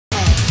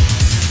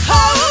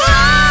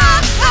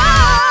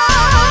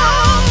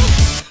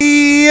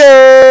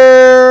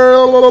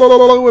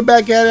We're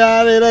back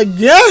at it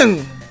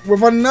again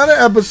with another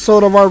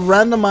episode of our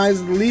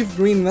randomized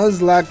LeafGreen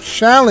Nuzlocke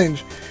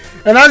challenge.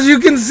 And as you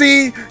can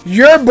see,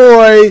 your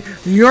boy,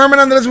 Yorman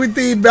Andres with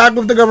the back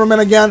with the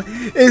government again,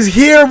 is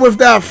here with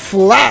that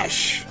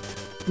flash.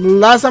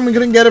 Last time we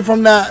couldn't get it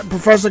from that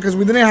professor because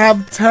we didn't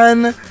have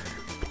 10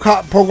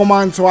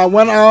 Pokemon, so I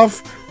went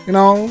off, you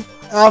know,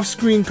 off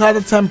screen, caught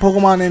the 10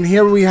 Pokemon, and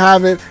here we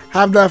have it,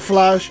 have that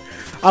flash.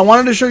 I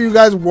wanted to show you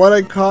guys what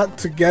I caught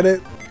to get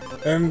it,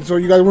 and so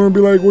you guys wouldn't be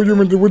like, what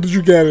did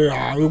you get it?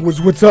 It was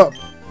what's up.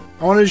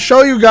 I wanted to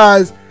show you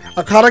guys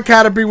I caught a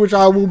Caterpie, which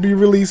I will be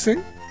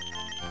releasing.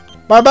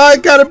 Bye bye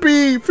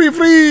Caterpie,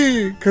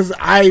 free, because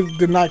I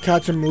did not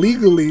catch him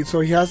legally,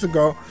 so he has to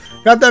go.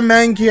 Got that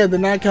Mankey, I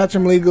did not catch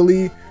him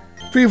legally.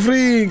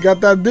 Free,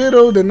 got that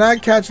Ditto, did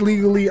not catch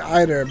legally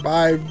either.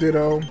 Bye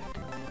Ditto.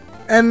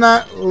 And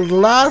not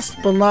last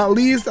but not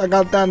least, I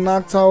got that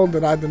Noctowl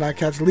that I did not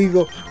catch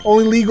legal.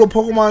 Only legal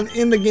Pokemon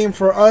in the game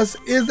for us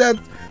is that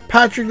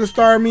Patrick the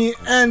Starmie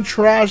and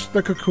Trash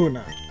the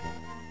Kakuna.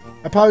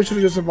 I probably should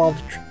have just evolved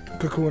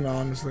Kakuna,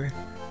 honestly.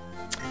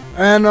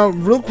 And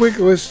real quick,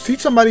 let's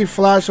teach somebody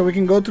Flash so we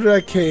can go through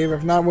that cave.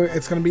 If not,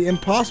 it's going to be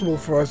impossible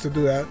for us to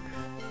do that.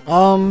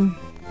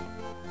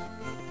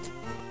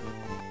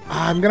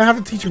 I'm gonna have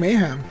to teach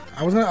Mayhem.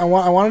 I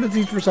wanted to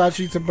teach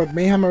Versace, but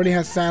Mayhem already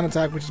has Sand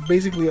Attack, which is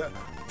basically a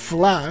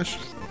Flash.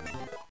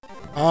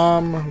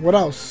 What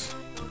else?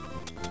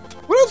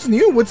 What else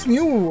new? What's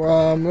new?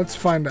 Let's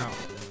find out.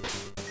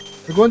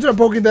 We're going to the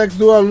Pokédex,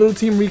 do our little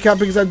team recap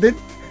because I think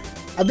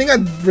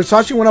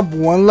Versace went up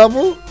 1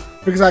 level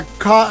because I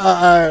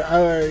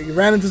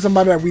ran into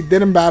somebody that we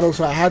didn't battle,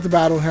 so I had to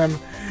battle him.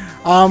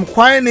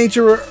 Quiet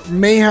Nature,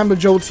 Mayhem to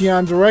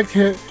Jolteon, direct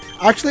hit.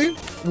 Actually,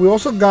 we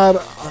also got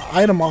an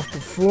item off the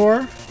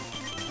floor.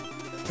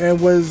 It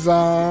was,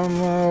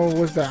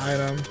 what's that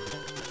item?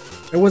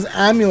 It was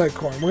Amulet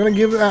Coin. We're going to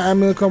give that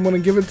Amulet Coin, we're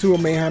going to give it to a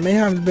Mayhem.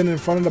 Mayhem's been in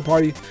front of the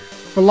party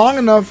for long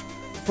enough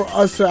for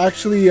us to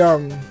actually, you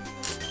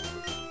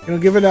know,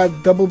 give it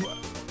that double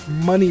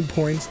money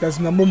points. That's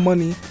number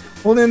money.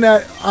 Holding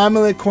that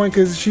Amulet Coin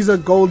because she's a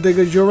gold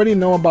digger. You already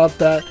know about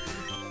that.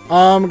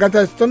 Got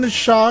that Thunder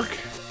Shock.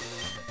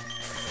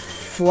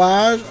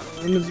 Flash.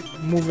 Let me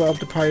move it up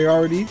to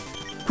priority.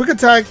 Quick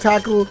Attack,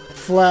 Tackle,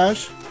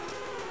 Flash.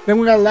 Then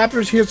we got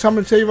Lapras here,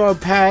 Summon Save Our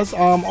Pass.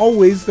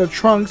 Always the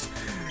Trunks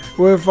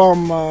with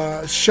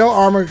Shell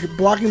Armor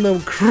blocking the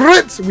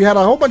crits. We had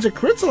a whole bunch of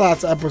crits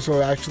last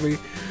episode actually.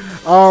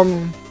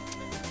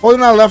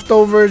 Holding our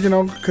leftovers, you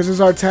know, because it's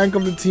our tank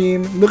of the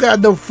team. Look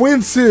at the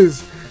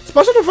defenses.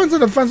 Special defense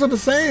and defense are the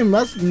same.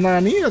 That's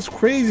nani. That's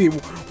crazy.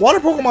 Water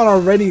Pokemon are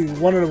already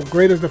one of the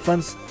greatest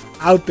defense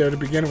out there to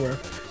begin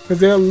with. Because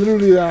they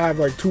literally have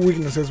like 2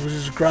 weaknesses, which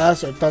is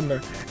grass or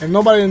thunder. And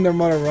nobody in their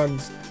mother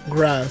runs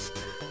grass.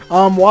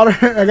 Water.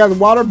 I got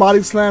Water,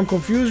 Body Slam,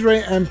 Confuse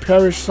Ray, and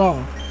Perish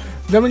Song.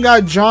 Then we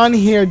got John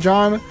here.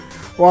 John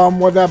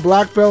with that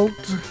Black Belt.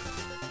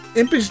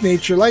 Impish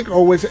Nature, like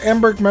always.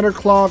 Ember, Metal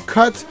Claw,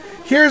 Cut.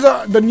 Here's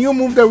the new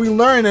move that we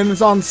learned, and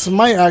it's on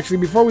Smite actually.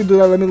 Before we do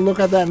that, let me look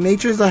at that.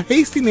 Nature is a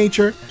Hasty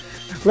Nature.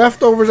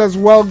 Leftovers as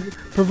well.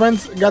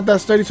 Got that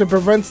Sturdy, so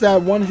prevents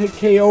that one-hit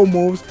KO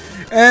moves.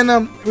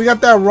 And we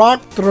got that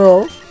Rock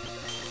Throw.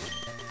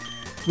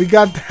 We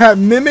got that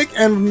Mimic,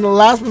 and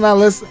last but not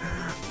least,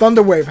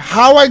 Thunder Wave.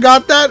 How I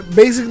got that?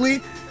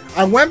 Basically,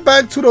 I went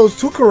back to those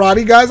 2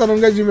 karate guys. I don't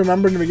know if you guys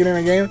remember in the beginning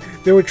of the game.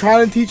 They were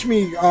trying to teach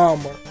me, I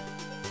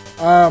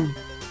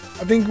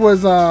think it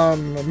was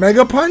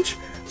Mega Punch.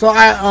 So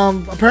I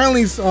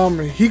apparently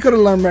he could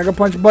have learned Mega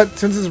Punch, but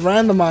since it's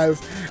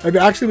randomized, it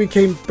actually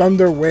became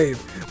Thunder Wave,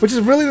 which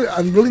is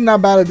really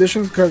not bad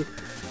additions because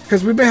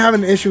we've been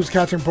having issues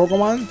catching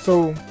Pokemon,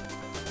 so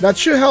that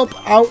should help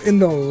out in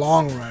the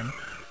long run.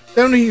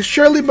 Then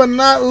surely but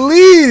not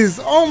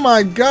least, oh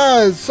my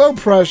god, so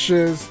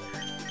precious.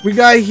 We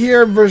got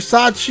here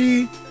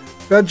Versace,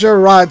 the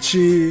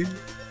Jirachi.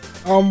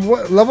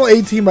 Level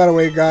 18 by the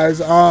way, guys.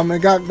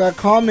 It got that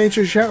Calm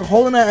Nature share,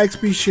 holding that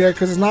XP share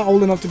because it's not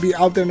old enough to be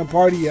out there in the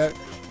party yet.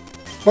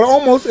 But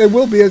almost it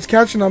will be. It's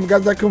catching up.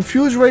 Got that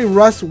Confuse Ray,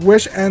 Rust,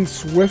 Wish, and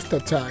Swift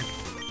Attack.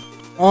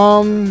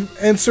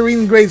 And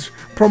Serene Grace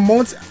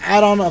promotes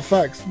add-on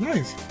effects.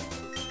 Nice.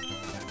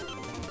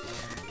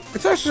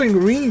 It's actually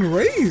Serene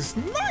Grace.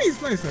 Nice.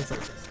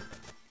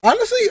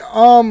 Honestly,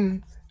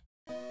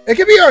 it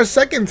could be our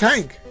second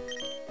tank.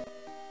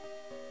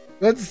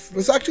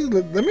 Let's actually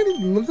let me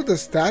look at the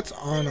stats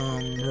on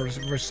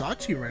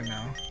Versace right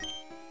now.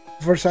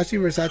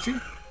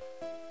 Versace.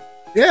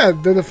 Yeah,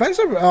 the defense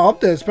are up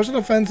there. Special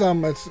defense,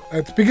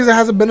 it's because it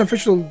has a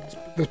beneficial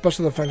the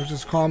special defense, which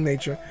is Calm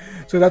Nature.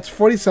 So that's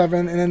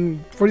 47, and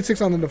then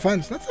 46 on the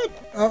defense. That's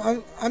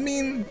not. I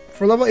mean,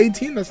 for level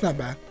 18, that's not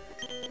bad.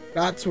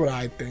 That's what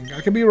I think.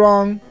 I could be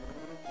wrong.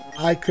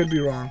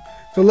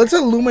 So let's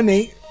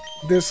illuminate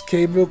this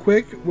cave real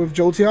quick with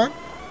Jolteon.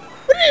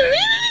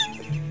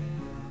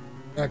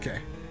 Okay,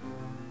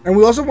 and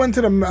we also went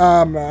to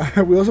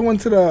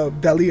the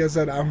deli, as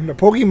I said, the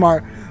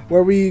Pokemart,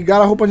 where we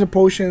got a whole bunch of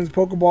potions,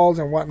 Pokeballs,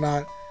 and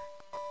whatnot.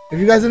 If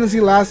you guys didn't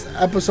see last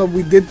episode,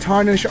 we did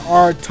tarnish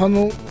our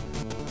tunnel.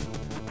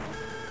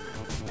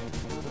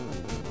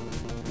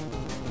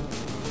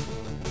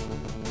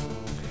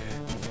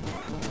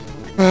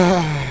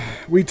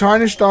 We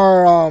tarnished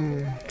our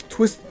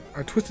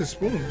twisted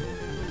spoon.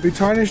 We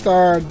tarnished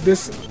our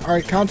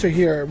counter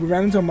here. We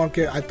ran into a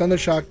monkey. I thunder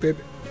shocked it.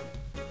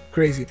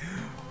 Crazy.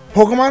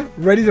 Pokemon,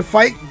 ready to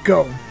fight?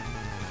 Go.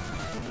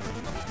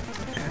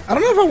 I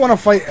don't know if I want to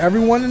fight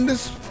everyone in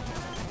this.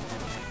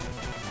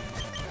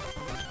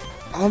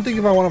 I don't think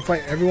if I want to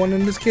fight everyone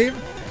in this cave.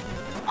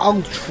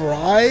 I'll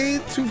try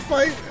to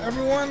fight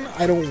everyone.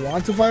 I don't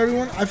want to fight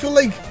everyone. I feel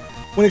like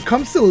when it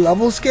comes to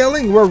level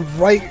scaling, we're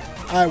right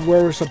at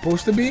where we're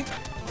supposed to be.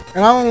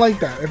 And I don't like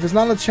that. If it's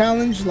not a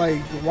challenge, like,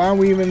 why are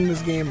we even in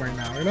this game right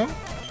now, you know?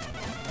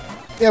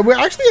 Yeah, we're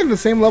actually in the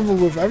same level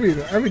with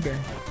everything.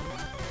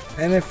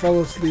 And it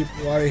fell asleep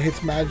while it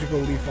hits Magical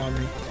Leaf on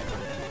me.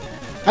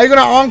 How you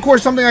gonna encore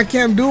something I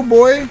can't do,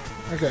 boy?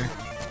 Okay.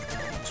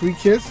 Sweet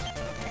kiss?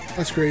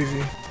 That's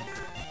crazy.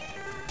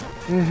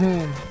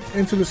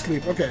 Into the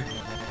sleep. Okay.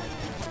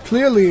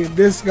 Clearly,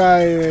 this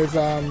guy is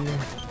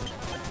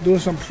doing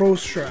some pro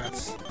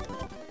strats.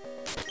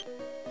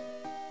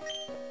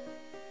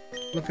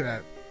 Look at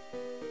that.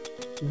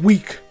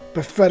 Weak,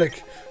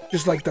 pathetic,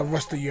 just like the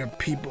rest of your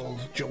people,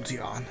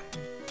 Jolteon.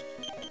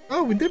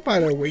 Oh, we did buy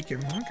the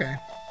Awaken. Okay.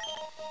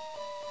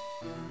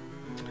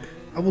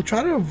 I will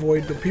try to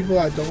avoid the people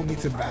I don't need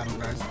to battle,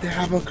 guys. They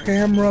have a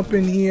camera up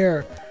in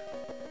here.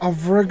 A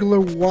regular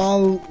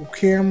wall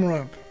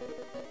camera.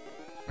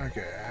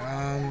 Okay,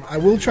 I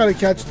will try to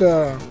catch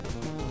the...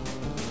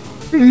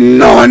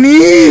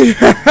 NANI?!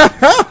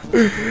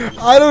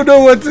 I don't know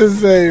what to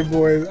say,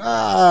 boys.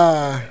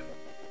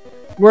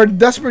 We're in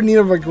desperate need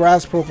of a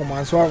grass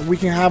Pokemon, so we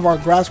can have our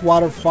grass,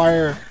 water,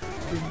 fire,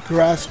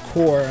 grass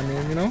core. I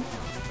mean, you know?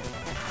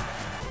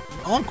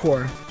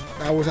 Encore.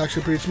 That was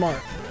actually pretty smart.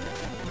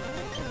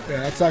 Yeah,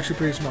 that's actually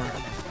pretty smart.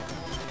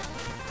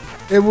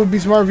 It would be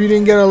smart if you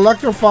didn't get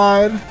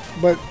electrified,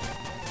 but...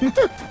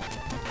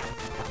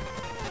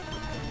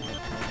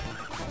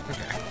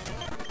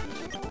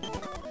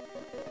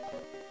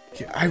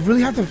 Okay, I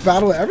really have to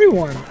battle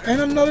everyone.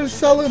 And another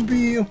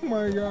Celebi. Oh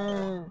my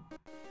god.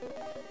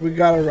 We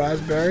got a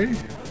Raspberry.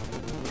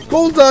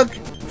 Golduck!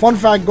 Fun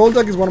fact,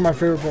 Golduck is one of my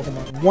favorite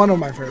Pokemon. One of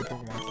my favorite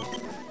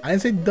Pokemon. I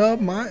didn't say they're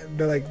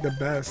like the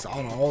best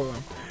out of all of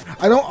them.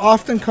 I don't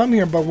often come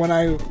here, but when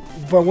I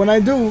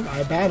do,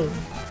 I battle.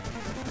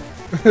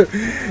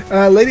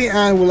 Lady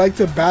Anne would like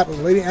to battle.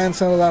 Lady Anne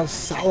sent out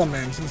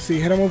Salamence. Let's see,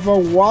 hit him with a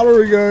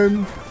water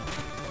gun.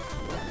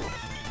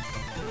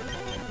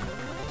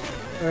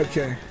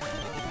 Okay.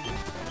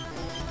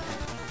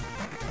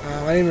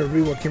 I didn't even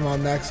read what came out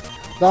next.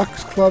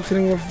 Doc's Club's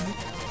hitting with.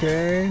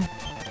 Okay.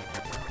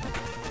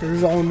 This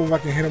is the only move I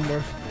can hit him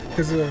with.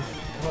 Because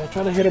if I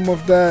try to hit him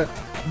with that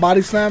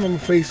body slam, I'm gonna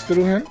face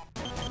through him.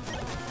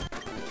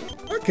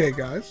 Okay,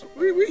 guys.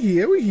 We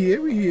here.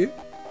 We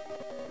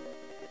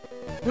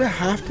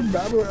have to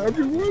battle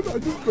everyone. I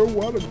just don't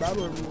want to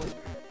battle everyone.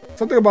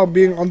 Something about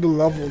being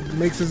underleveled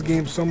makes this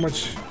game so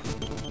much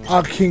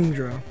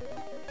Kingdra.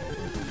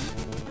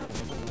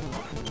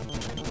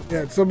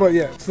 Yeah, so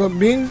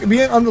being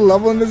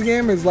underleveled in this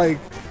game is like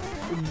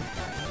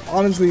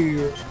honestly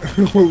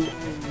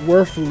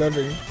worth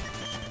living.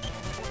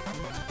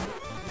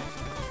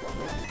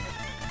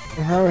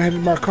 I'm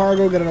heading my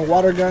cargo, getting a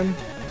water gun.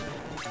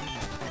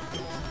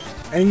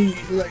 And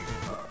like,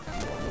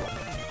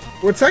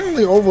 we're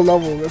technically over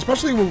leveled,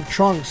 especially with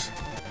Trunks.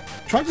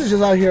 Trunks is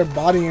just out here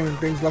bodying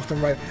things left and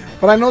right.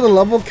 But I know the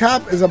level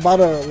cap is about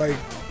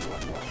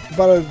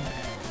to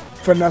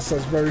finesse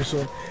us very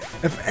soon.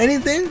 If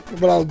anything,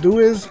 what I'll do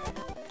is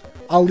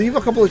I'll leave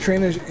a couple of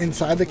trainers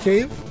inside the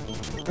cave,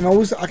 and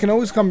I can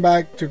always come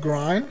back to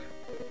grind.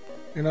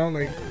 You know,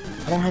 like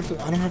I don't have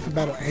to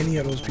battle any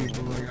of those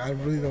people. Like I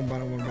really don't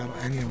want to battle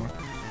any of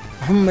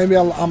them. Maybe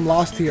I'm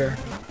lost here.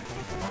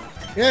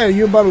 Yeah,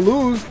 you're about to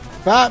lose.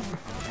 Bap.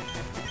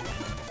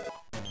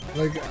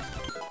 Like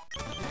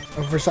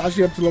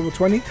Versace up to level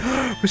 20.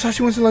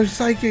 Versace wants to learn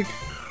Psychic.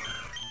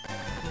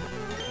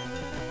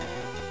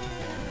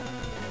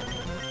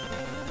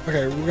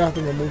 Okay, we're gonna have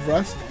to remove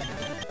Rest.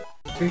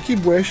 We can keep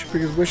Wish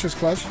because Wish is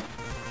clutch.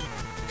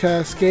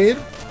 Cascade.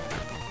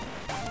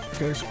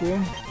 Okay, that's cool.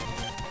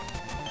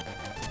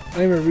 I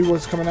didn't even read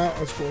what's coming out.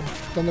 That's cool.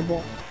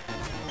 Thunderbolt.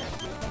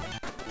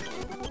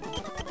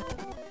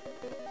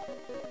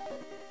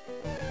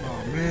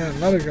 Oh man,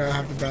 another guy I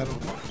have to battle.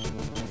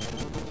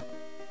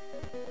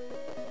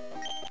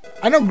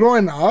 I know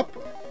growing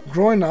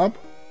up,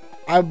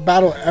 I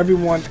battle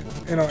everyone,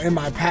 you know, in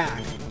my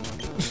path.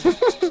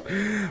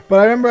 But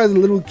I remember as a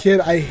little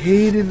kid, I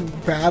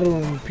hated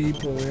battling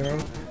people, you know?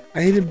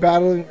 I hated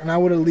battling, and I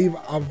would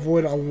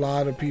avoid a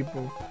lot of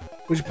people.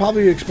 Which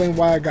probably explains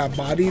why I got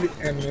bodied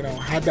and, you know,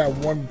 had that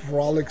one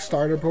Brawlic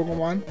starter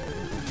Pokemon.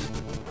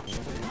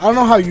 I don't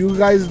know how you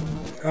guys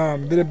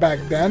did it back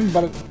then,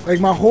 but like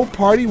my whole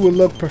party would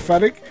look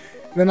pathetic.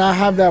 Then I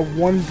have that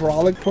one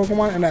Brawlic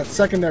Pokemon and that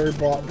secondary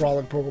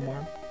Brawlic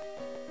Pokemon.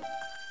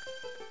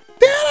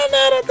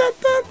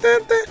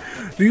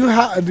 Do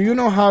you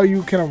know how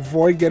you can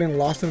avoid getting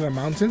lost in the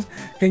mountains?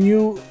 Can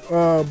you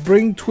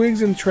bring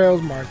twigs and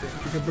trails markers?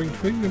 You can bring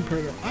twigs and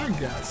trails, I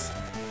guess.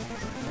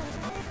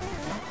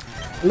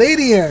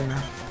 Ladian.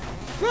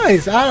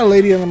 Nice. I had a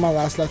Ladian in my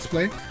last Let's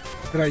Play.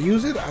 Did I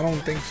use it? I don't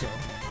think so.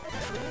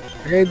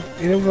 Okay,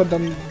 hit with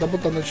a double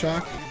thunder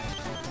shock.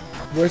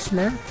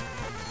 Whisper.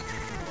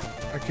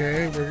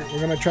 Okay, we're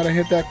gonna try to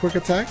hit that quick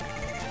attack.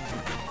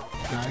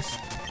 Nice.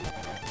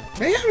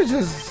 Mayhem is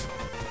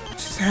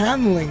just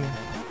handling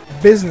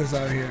business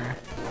out here.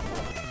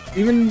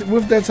 Even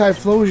with that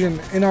Typhlosion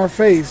in our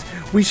face,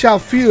 we shall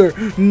fear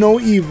no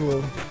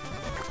evil.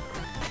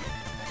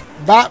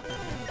 Bop.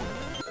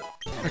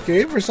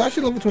 Okay,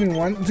 Versace level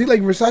 21. See,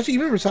 like Versace,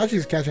 even Versace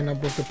is catching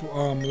up with the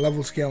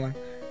level scaling.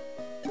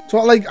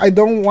 So like, I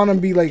don't want to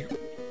be like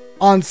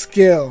on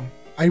scale.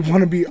 I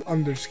want to be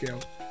under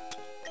scale.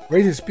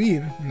 Raise his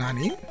speed.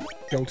 Nani?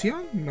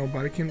 Jolteon?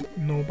 Nobody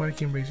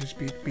can raise his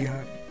speed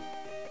behind.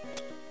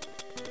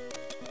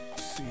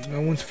 Let's see,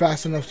 no one's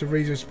fast enough to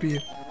raise their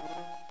speed.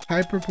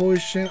 Hyper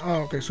Potion.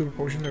 Oh, okay, Super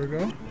Potion. There we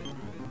go.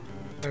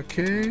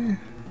 Okay.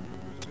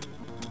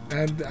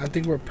 And I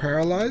think we're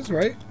paralyzed,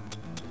 right?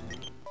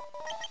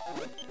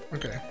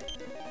 Okay.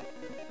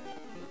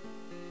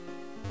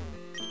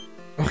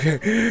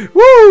 Okay.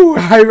 Woo!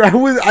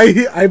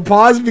 I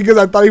paused because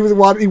I thought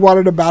he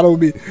wanted to battle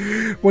me.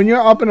 When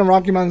you're up in the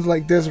Rocky Mountains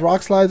like this,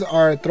 rock slides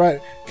are a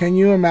threat. Can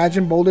you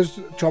imagine boulders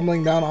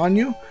tumbling down on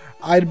you?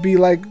 I'd be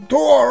like,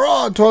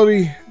 Dora!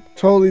 Totally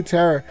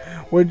terror.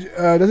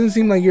 Doesn't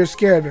seem like you're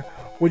scared.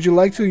 Would you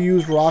like to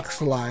use Rock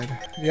Slide?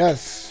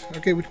 Yes.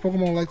 Okay, which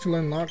Pokemon would like to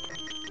learn Rock?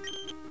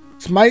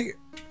 Smite?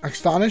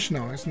 Astonish?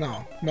 No, it's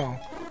no.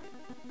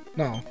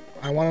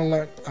 I wanna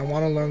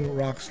learn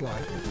Rock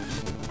Slide.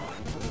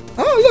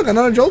 Oh look,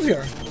 another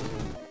Jolteon.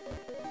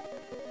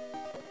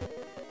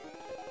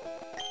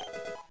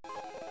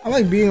 I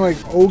like being like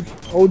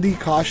OD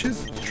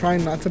cautious,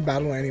 trying not to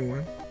battle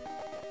anyone.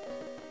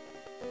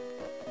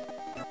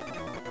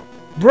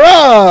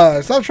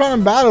 Bruh! Stop trying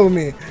to battle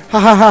me. Ha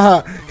ha ha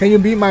ha. Can you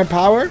beat my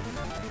power?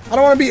 I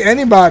don't want to beat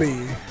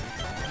anybody.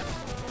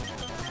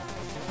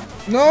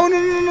 No.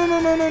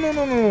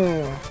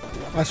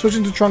 I switched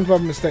into Trunk by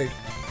mistake.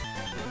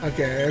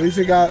 Okay, at least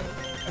I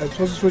was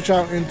supposed to switch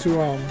out into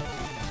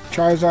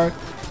Charizard.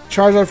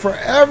 Charizard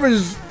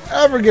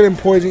forever getting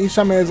poisoned each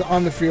time it is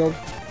on the field.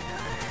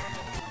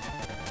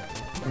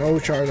 No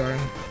Charizard.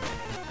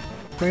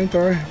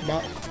 Flamethrower.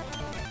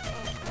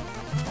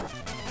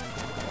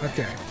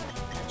 Okay.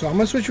 So I'm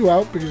gonna switch you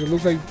out because it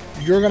looks like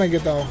you're gonna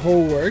get the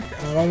whole work,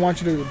 and I don't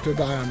want you to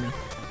die on me.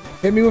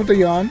 Hit me with the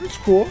yawn. It's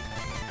cool.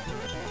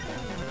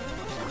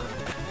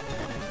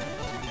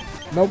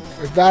 Nope,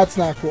 that's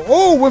not cool.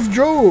 Oh,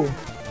 withdrew.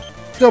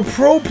 The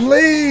pro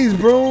plays,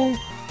 bro.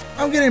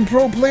 I'm getting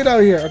pro played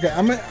out here. Okay,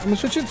 I'm gonna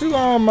switch it to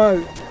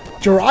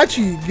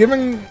Jirachi,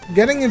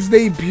 getting its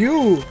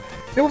debut.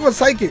 Hit with a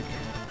psychic.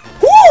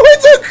 Woo!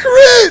 It's a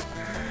crit.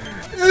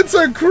 It's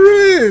a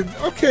crit.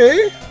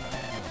 Okay.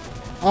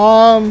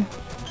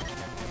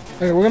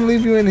 Okay, we're gonna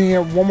leave you in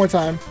here one more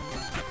time.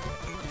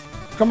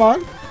 Come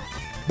on.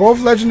 Both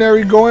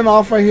legendary going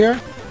off right here.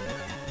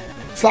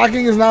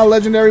 Slacking is not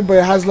legendary, but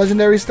it has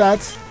legendary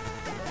stats.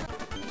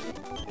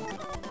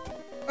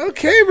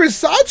 Okay,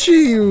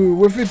 Versace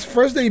with its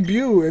first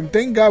debut, and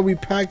thank God we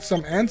packed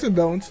some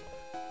antidotes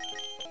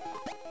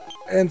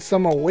and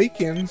some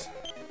awakens.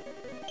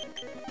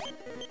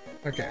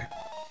 Okay.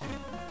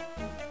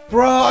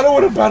 Bro, I don't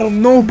want to battle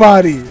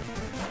nobody.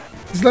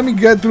 Just let me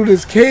get through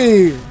this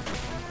cave.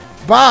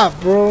 Bop,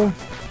 bro.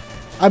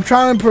 I'm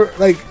trying to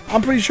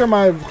I'm pretty sure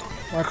my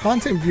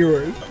content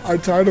viewers are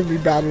tired of me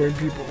battling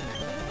people.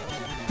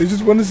 They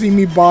just want to see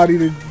me body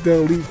the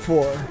Elite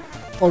Four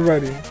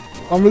already.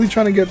 I'm really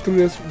trying to get through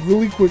this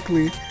really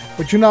quickly,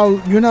 but you're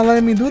not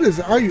letting me do this,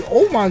 are you?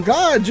 Oh my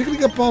God,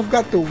 Jigglypuff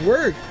got the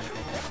work.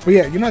 But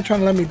yeah, you're not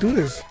trying to let me do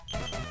this,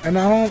 and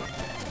I don't.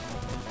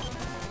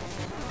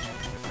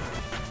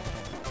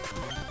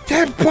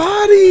 Get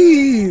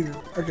bodied.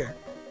 Okay.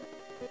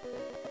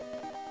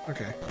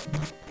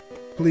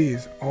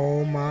 Please.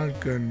 Oh my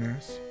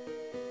goodness.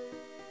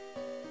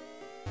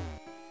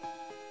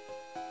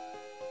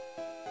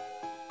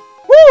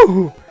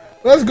 Woo!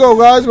 Let's go,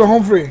 guys. We're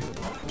home free.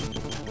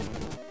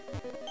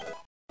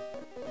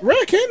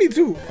 Rare candy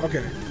too.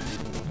 Okay.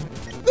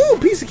 Ooh,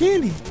 piece of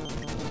candy.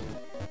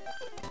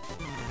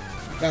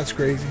 That's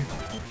crazy.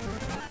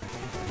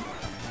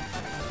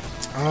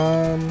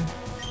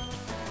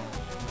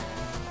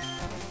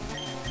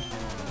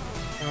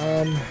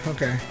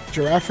 Okay.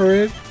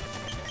 Girafarid.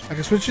 I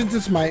can switch into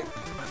Smite.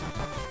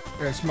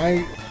 Okay,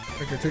 Smite.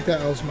 Okay, take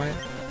that L Smite.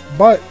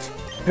 But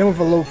hit him with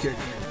a low kick.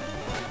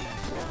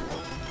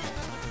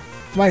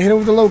 Smite, hit him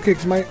with the low kick,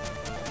 Smite.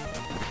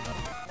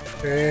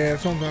 Yeah,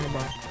 that's what I'm talking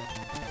about.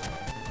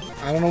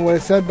 I don't know what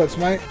it said, but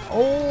Smite.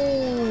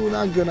 Oh,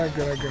 not good.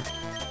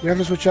 We have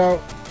to switch out.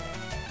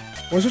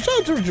 We'll switch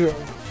out to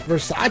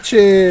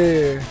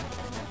Versace.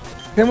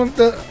 Hit him with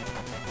the...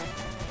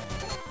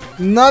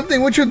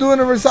 Nothing. What you doing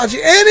to Versace?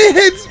 And it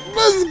hits.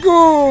 Let's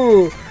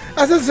go.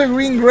 That's a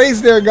serene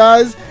grace there,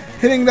 guys.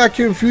 Hitting that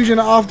confusion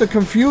off the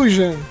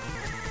confusion.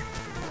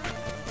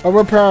 But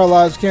we're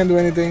paralyzed. Can't do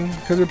anything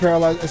because we're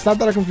paralyzed. It's not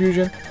that a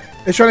confusion.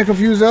 It's trying to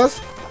confuse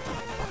us.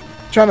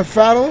 Trying to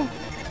faddle.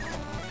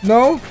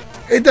 No.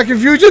 Ain't that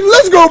confusion?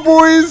 Let's go,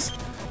 boys.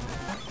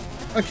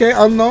 Okay,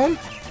 unknown.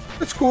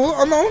 It's cool.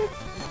 Unknown.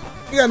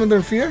 We got nothing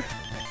to fear.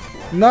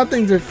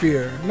 Nothing to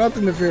fear.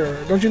 Nothing to fear.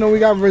 Don't you know we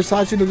got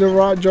Versace the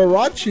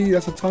Jirachi?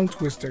 That's a tongue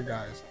twister,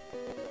 guys.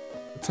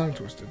 A tongue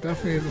twister.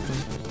 Definitely is a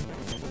tongue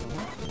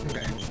twister.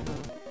 Okay.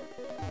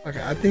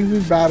 Okay, I think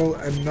we've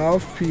battled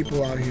enough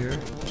people out here.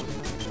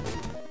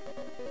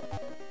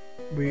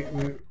 We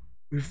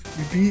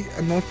beat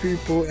enough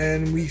people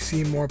and we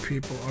see more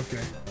people.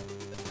 Okay.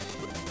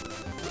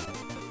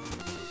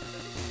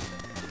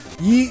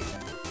 Yeet,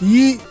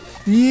 yeet,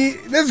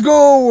 yeet. Let's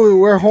go.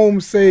 We're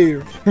home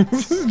safe.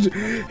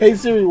 Hey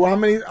Siri,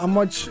 how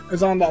much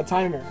is on that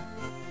timer?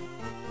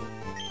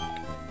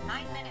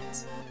 9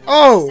 minutes.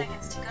 Oh, 30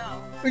 seconds to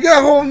go. we got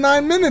a whole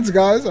 9 minutes,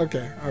 guys.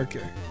 Okay,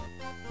 okay.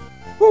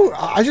 Whew,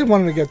 I just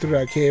wanted to get through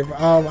that cave.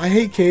 I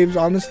hate caves,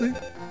 honestly.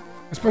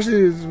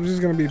 Especially if we're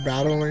just gonna be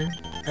battling,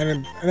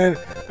 and then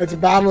it's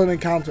battle and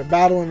encounter,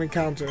 battle and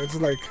encounter. It's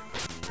like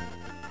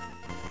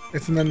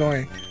it's an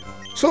annoying.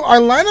 So our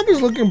lineup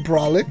is looking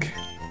brolic,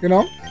 you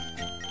know.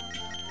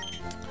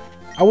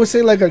 I would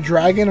say like a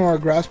dragon or a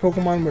grass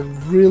Pokemon would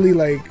really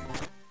like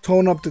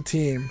tone up the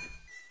team.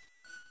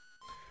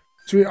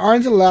 So we are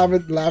into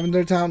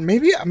Lavender Town.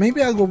 Maybe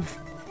I'll go.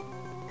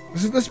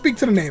 Let's speak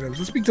to the natives.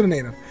 Let's speak to the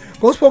native.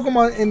 Ghost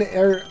Pokemon in the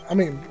area.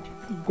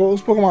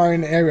 Ghost Pokemon are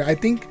in the area. I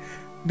think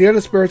they're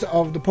the spirits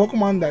of the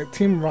Pokemon that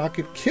Team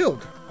Rocket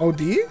killed.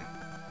 OD?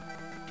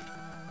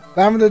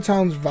 Lavender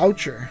Town's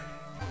voucher.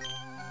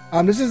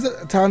 This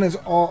town is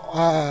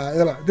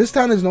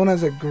known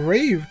as a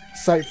grave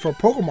site for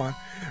Pokemon.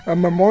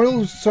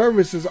 Memorial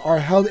services are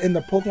held in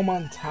the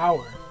Pokemon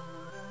Tower.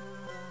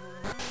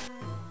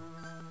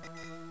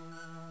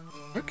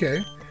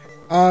 Okay.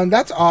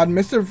 That's odd.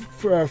 Mr.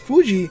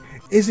 Fuji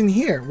isn't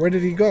here. Where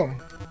did he go?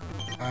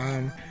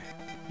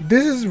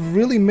 This is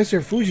really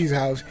Mr. Fuji's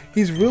house.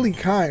 He's really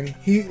kind.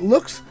 He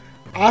looks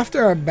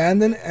after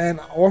abandoned and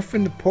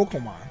orphaned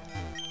Pokemon.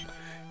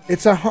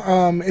 It's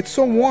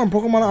so warm.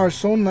 Pokemon are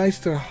so nice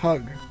to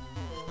hug.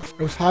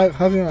 It was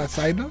hugging a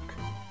Psyduck?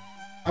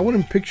 I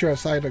wouldn't picture a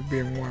Psyduck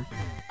being warm.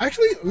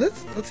 Actually,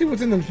 let's see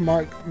what's in them,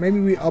 Mark.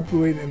 Maybe we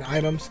upgrade in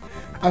items.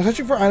 I'm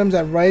searching for items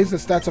that raise the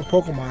stats of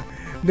Pokemon.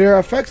 Their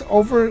effects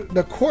over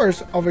the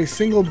course of a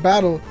single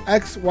battle.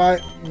 X,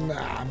 Y,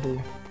 nah,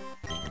 boo.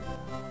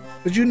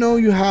 Did you know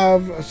you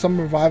have some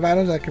revive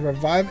items that can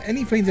revive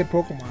any fainted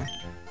Pokemon?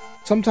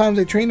 Sometimes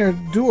a trainer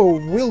duo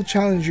will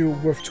challenge you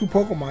with 2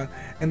 Pokemon,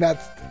 and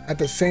that's at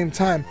the same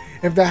time.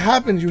 If that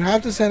happens, you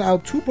have to send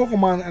out 2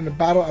 Pokemon and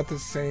battle at the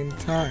same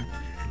time.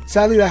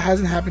 Sadly, that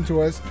hasn't happened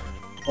to us.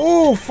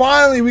 Oh,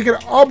 finally we can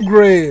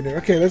upgrade.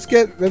 Okay, let's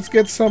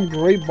get some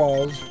Great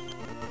Balls.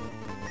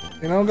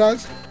 You know,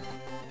 guys,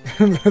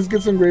 let's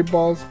get some Great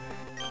Balls.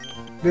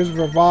 There's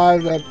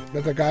revive that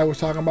the guy was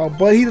talking about,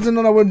 but he doesn't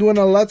know that we're doing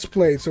a Let's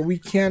Play, so we're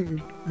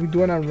doing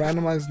a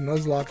randomized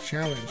Nuzlocke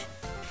challenge.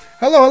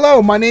 Hello,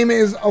 hello. My name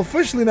is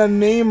officially the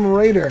Name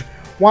Raider.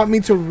 Want me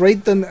to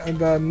rate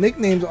the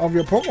nicknames of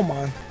your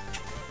Pokemon?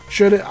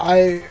 Should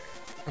I?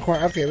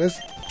 Okay, let's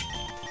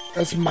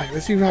Smite.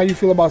 Let's see how you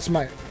feel about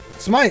Smite.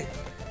 Smite.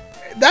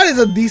 That is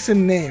a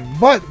decent name,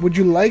 but would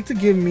you like to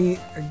give it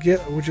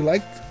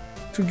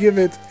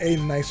a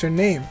nicer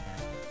name?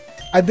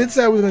 I did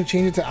say I was going to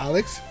change it to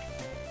Alex.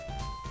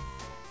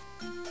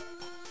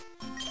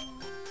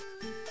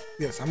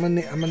 Yes, I'm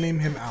gonna name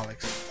him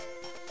Alex.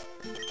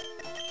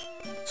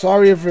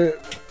 Sorry if it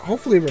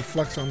hopefully it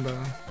reflects on the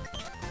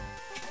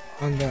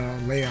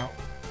layout.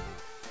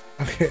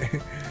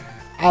 Okay.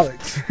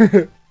 Alex.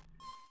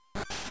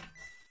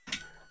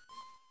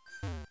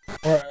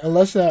 Or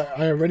unless I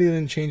already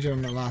didn't change it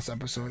on the last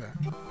episode.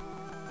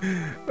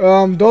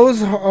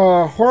 Those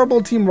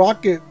horrible Team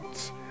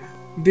Rockets,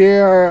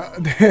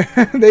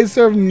 they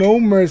serve no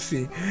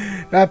mercy.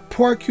 That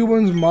poor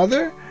Cuban's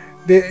mother,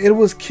 it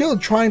was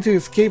killed trying to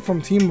escape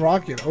from Team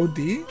Rocket.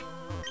 OD?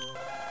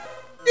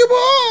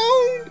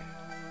 Cubone!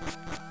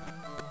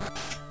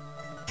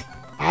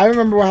 I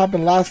remember what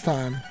happened last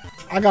time.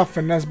 I got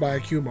finessed by a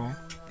Cubone.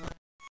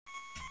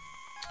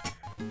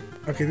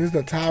 Okay, this is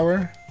the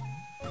tower.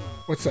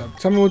 What's up?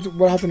 Tell me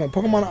what happened.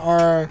 Pokemon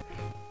are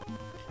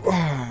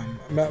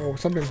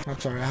something. I'm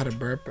sorry, I had a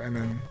burp and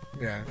then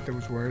yeah, there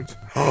was words.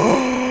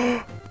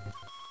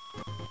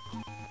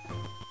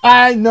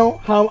 I know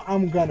how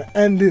I'm gonna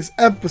end this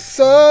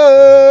episode.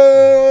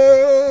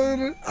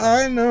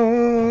 I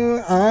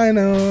know.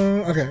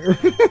 Okay.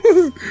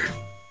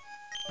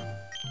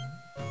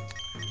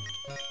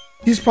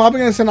 He's probably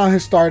gonna send out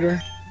his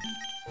starter.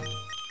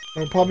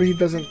 Or probably he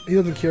doesn't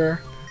care.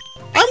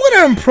 I'm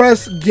gonna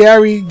impress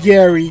Gary.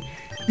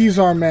 He's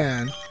our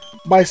man.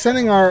 By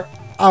sending out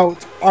our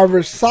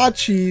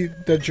Versace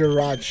the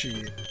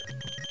Jirachi.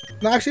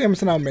 No, actually I'm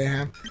sending out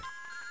Mayhem.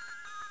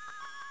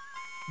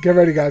 Get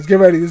ready, guys. Get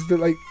ready. This is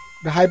the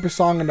hyper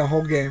song in the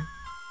whole game.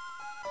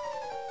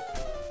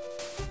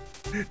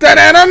 Yo,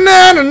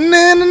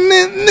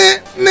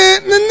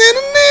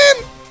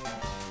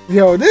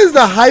 this is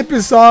the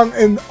hypest song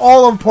in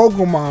all of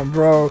Pokemon,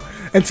 bro.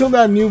 Until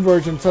that new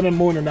version, Sun and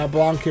Moon, and that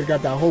blonde kid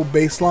got that whole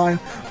bass line.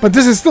 But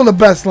this is still the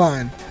best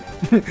line.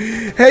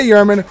 Hey,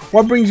 Yerman,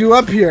 what brings you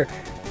up here?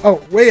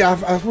 Oh, wait, I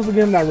was supposed to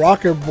give him that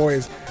rocker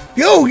voice.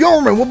 Yo,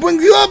 Yerman, what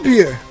brings you up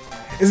here?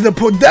 Is it a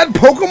dead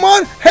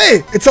Pokemon?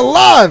 Hey, it's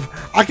alive.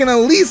 I can at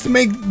least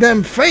make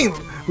them faint.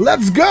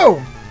 Let's go.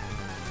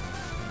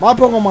 My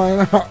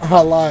Pokemon are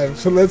alive,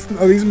 so let's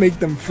at least make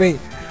them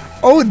faint.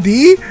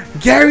 OD,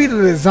 Gary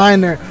the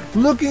designer,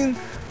 looking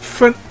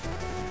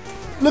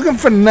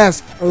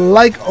finesse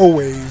like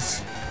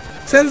always.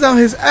 Sends out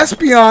his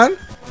Espeon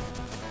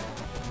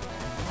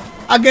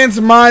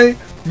against my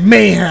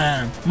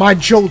Mayhem, my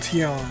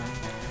Jolteon.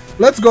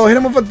 Let's go, hit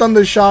him with a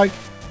Thunder Shock.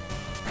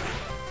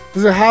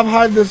 Does it have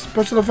high this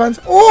special defense?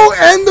 Oh,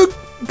 and the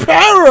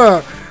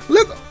Para!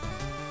 Look,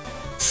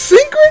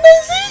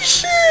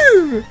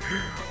 synchronization!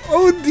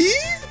 OD?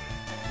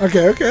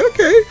 Okay.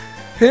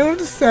 Hit him with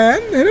the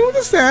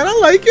sand. I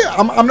like it.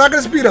 I'm not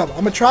gonna speed up.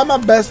 I'm gonna try my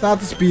best not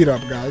to speed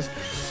up, guys.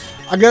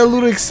 I get a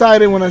little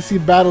excited when I see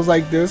battles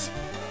like this.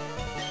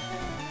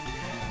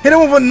 Hit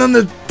him with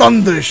another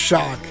Thunder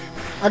Shock.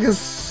 I can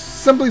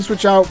simply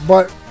switch out,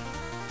 but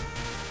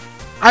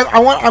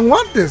I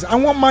want this. I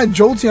want my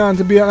Jolteon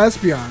to be an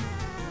Espeon.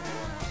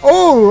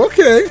 Oh,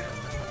 okay.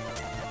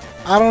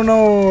 I don't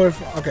know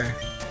if okay.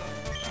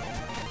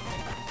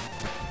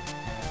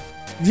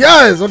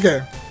 Yes,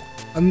 okay.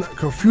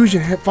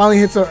 Confusion finally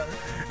hits a.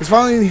 It's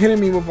finally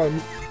hitting me with a.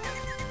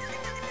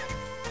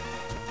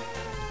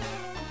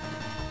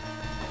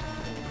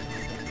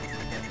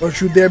 Or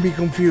should there be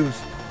confused?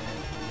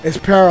 It's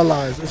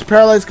paralyzed. It's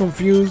paralyzed,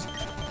 confused.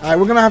 Alright,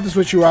 we're gonna have to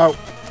switch you out.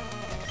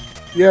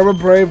 Yeah, we're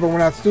brave, but we're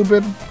not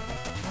stupid.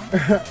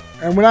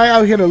 And we're not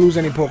out here to lose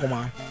any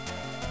Pokemon.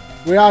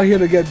 We're out here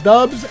to get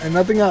dubs and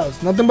nothing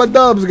else. Nothing but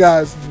dubs,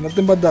 guys.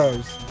 Nothing but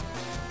dubs.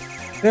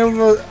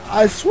 Then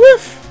I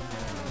Swift.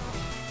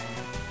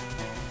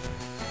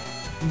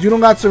 You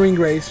don't got Serene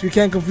Grace. You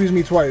can't confuse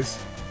me twice.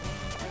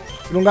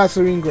 You don't got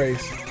Serene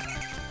Grace.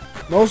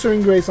 No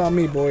Serene Grace on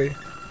me, boy.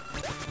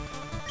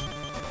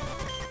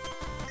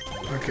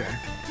 Okay.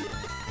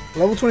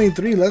 Level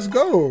 23, let's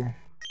go.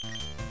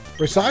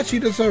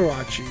 Versace to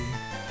Sriracha.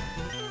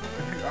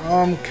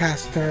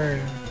 Cast turn.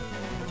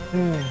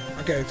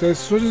 Okay, so it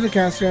switches to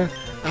cast turn.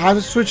 I have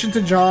to switch into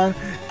John.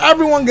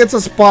 Everyone gets a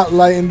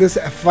spotlight in this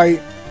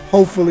fight,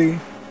 hopefully.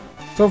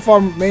 So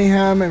far,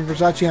 Mayhem and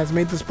Versace has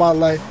made the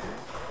spotlight.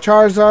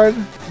 Charizard,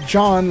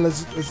 John,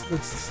 let's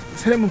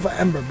hit him with an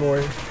Ember,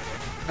 boy.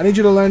 I need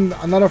you to learn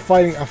another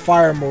a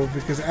fire move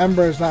because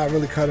Ember is not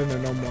really cutting it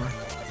no more.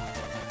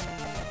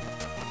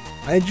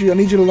 I need you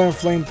to learn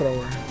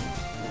Flamethrower.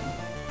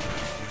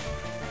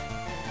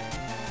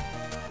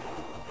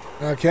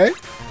 Okay,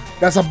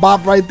 that's a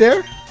bop right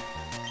there.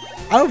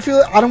 I don't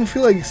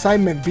feel like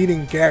excitement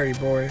beating Gary,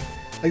 boy.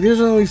 Like there's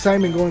no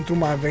excitement going through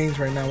my veins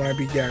right now when I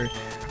beat Gary.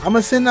 I'm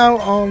gonna send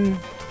out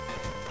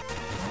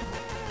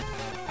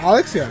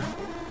Alex, yeah.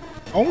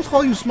 I almost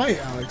call you Smite,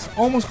 Alex.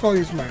 Almost call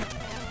you Smite.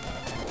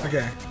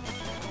 Okay.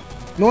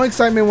 No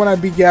excitement when I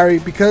beat Gary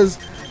because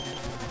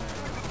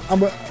I'm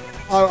not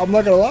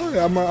gonna lie.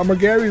 I'm a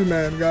Gary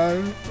man,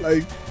 guys.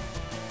 Like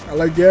I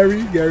like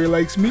Gary. Gary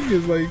likes me.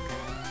 Is like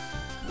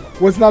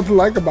what's not to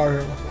like about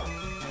him?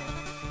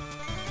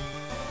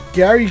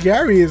 Gary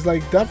is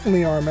like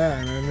definitely our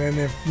man, and then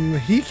if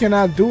he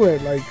cannot do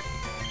it, like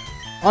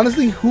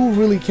honestly, who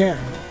really can?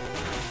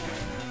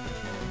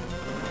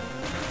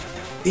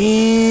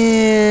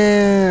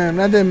 Damn,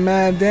 that did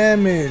mad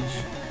damage.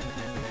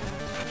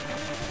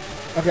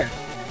 Okay,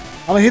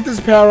 I'm gonna hit this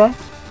para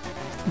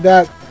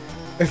that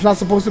it's not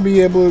supposed to be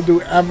able to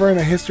do ever in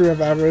the history of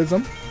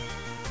Everism,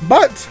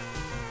 but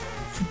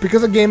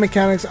because of game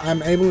mechanics,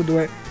 I'm able to do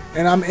it,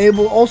 and I'm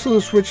able also to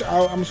switch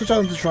out. I'm gonna switch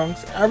out into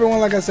Trunks. Everyone,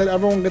 like I said,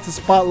 everyone gets a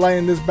spotlight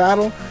in this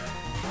battle.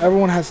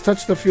 Everyone has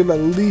touched the field at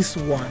least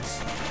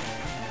once,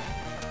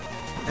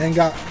 and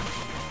got.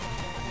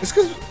 It's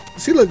because.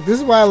 See, look, this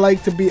is why I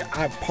like to be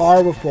at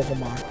par with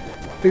Pokemon.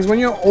 Because when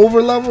you're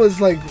over level, it's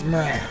like,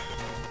 man.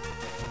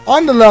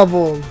 On the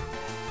level,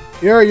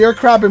 you're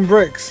crapping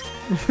bricks.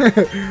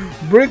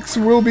 Bricks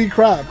will be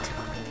crapped.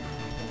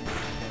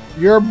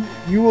 You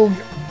will.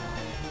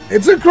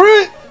 It's a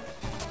crit.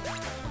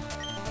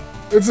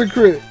 It's a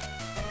crit.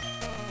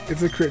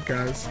 It's a crit,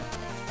 guys.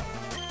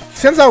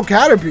 Sends out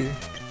Caterpie.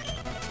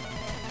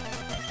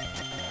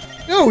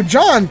 Yo,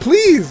 John,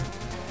 please,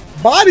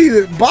 body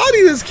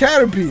this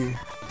Caterpie.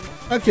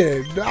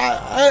 Okay,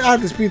 I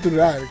had to speed through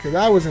that because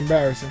that was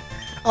embarrassing.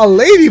 A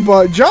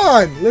ladybug,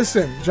 John.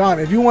 Listen,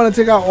 John, if you want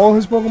to take out all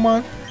his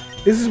Pokemon,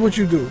 this is what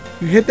you do.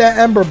 You hit that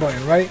Ember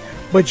button, right?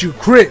 But you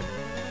crit.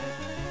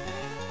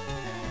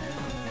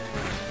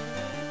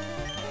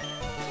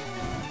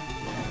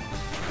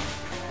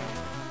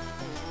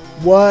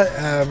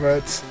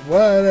 Whatever.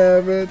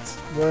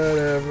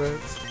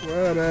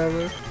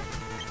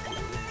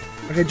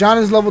 Okay, John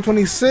is level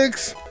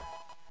 26.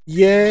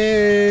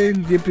 Yay,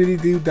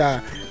 dippity doo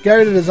da.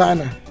 Gary the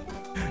designer.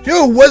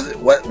 Yo,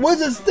 what's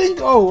this stink?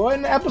 Oh,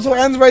 and the episode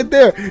ends right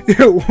there.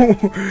 Yo,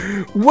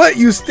 what,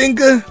 you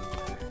stinker?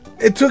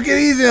 It took it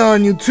easy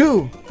on you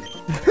too.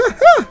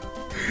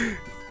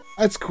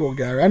 That's cool,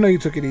 Gary. I know you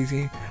took it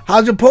easy.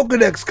 How's your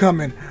Pokedex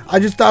coming? I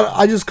just caught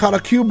a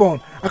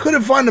Cubone. I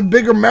couldn't find a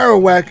bigger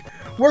Marowak.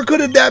 Where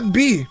could that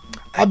be?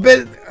 I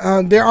bet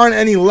there aren't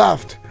any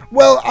left.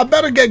 Well, I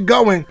better get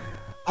going.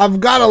 I've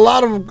got a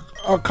lot of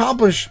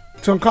accomplish,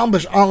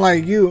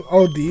 unlike you.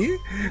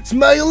 OD.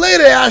 Smell you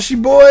later, Ashy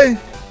boy.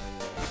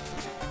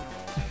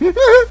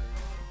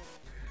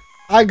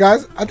 Alright,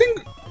 guys. I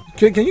think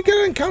can you get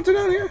an encounter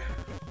down here?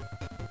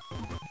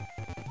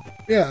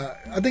 Yeah,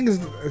 I think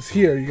it's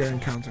here you get an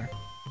encounter.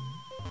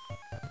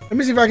 Let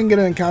me see if I can get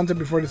an encounter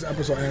before this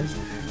episode ends.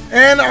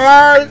 And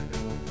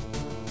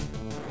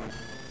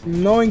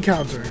no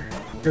encounter.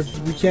 Because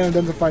we can't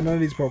identify none of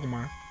these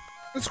Pokemon.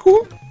 It's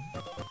cool.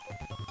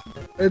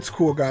 It's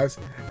cool, guys.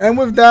 And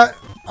with that,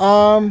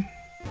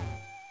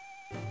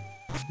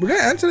 we're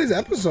gonna end today's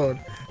episode.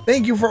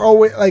 Thank you for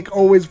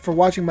always for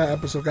watching my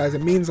episode, guys.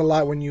 It means a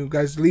lot when you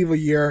guys leave a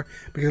year,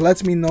 because it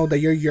lets me know that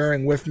you're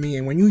yearning with me,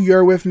 and when you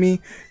year with me,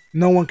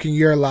 no one can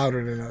year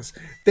louder than us.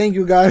 Thank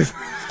you, guys.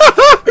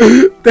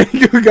 Thank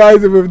you,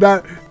 guys, and with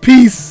that,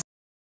 peace.